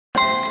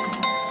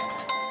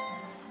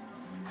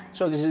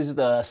So this is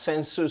the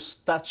Sensus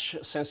touch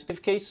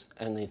sensitive case,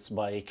 and it's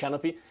by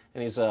Canopy,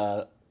 and it's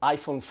a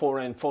iPhone 4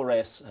 and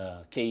 4S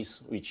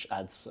case which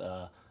adds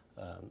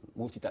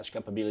multi-touch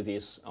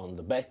capabilities on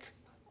the back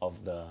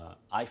of the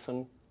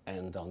iPhone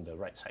and on the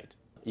right side.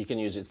 You can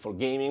use it for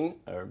gaming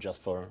or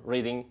just for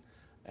reading,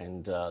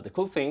 and the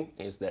cool thing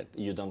is that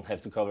you don't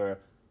have to cover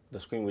the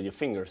screen with your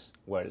fingers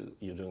while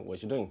you're doing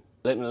what you're doing.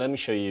 Let me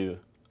show you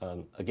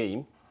a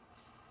game.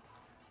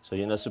 So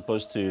you're not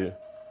supposed to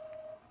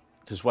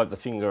swipe the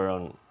finger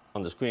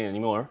on the screen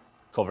anymore,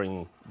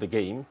 covering the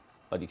game,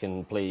 but you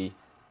can play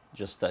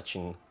just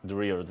touching the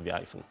rear of the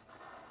iPhone.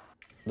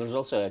 There's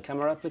also a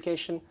camera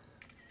application.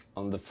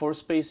 On the 4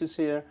 spaces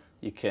here,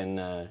 you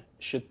can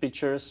shoot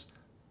pictures,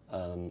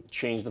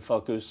 change the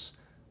focus,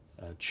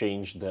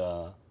 change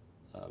the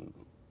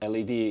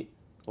LED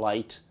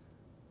light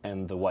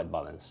and the white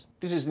balance.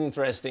 This is an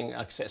interesting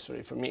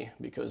accessory for me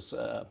because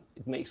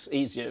it makes it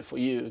easier for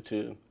you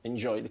to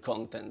enjoy the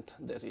content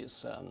that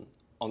is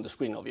on the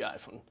screen of your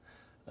iPhone.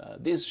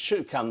 This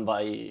should come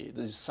by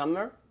this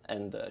summer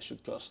and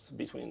should cost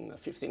between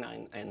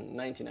 $59 and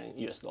 $99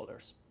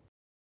 US.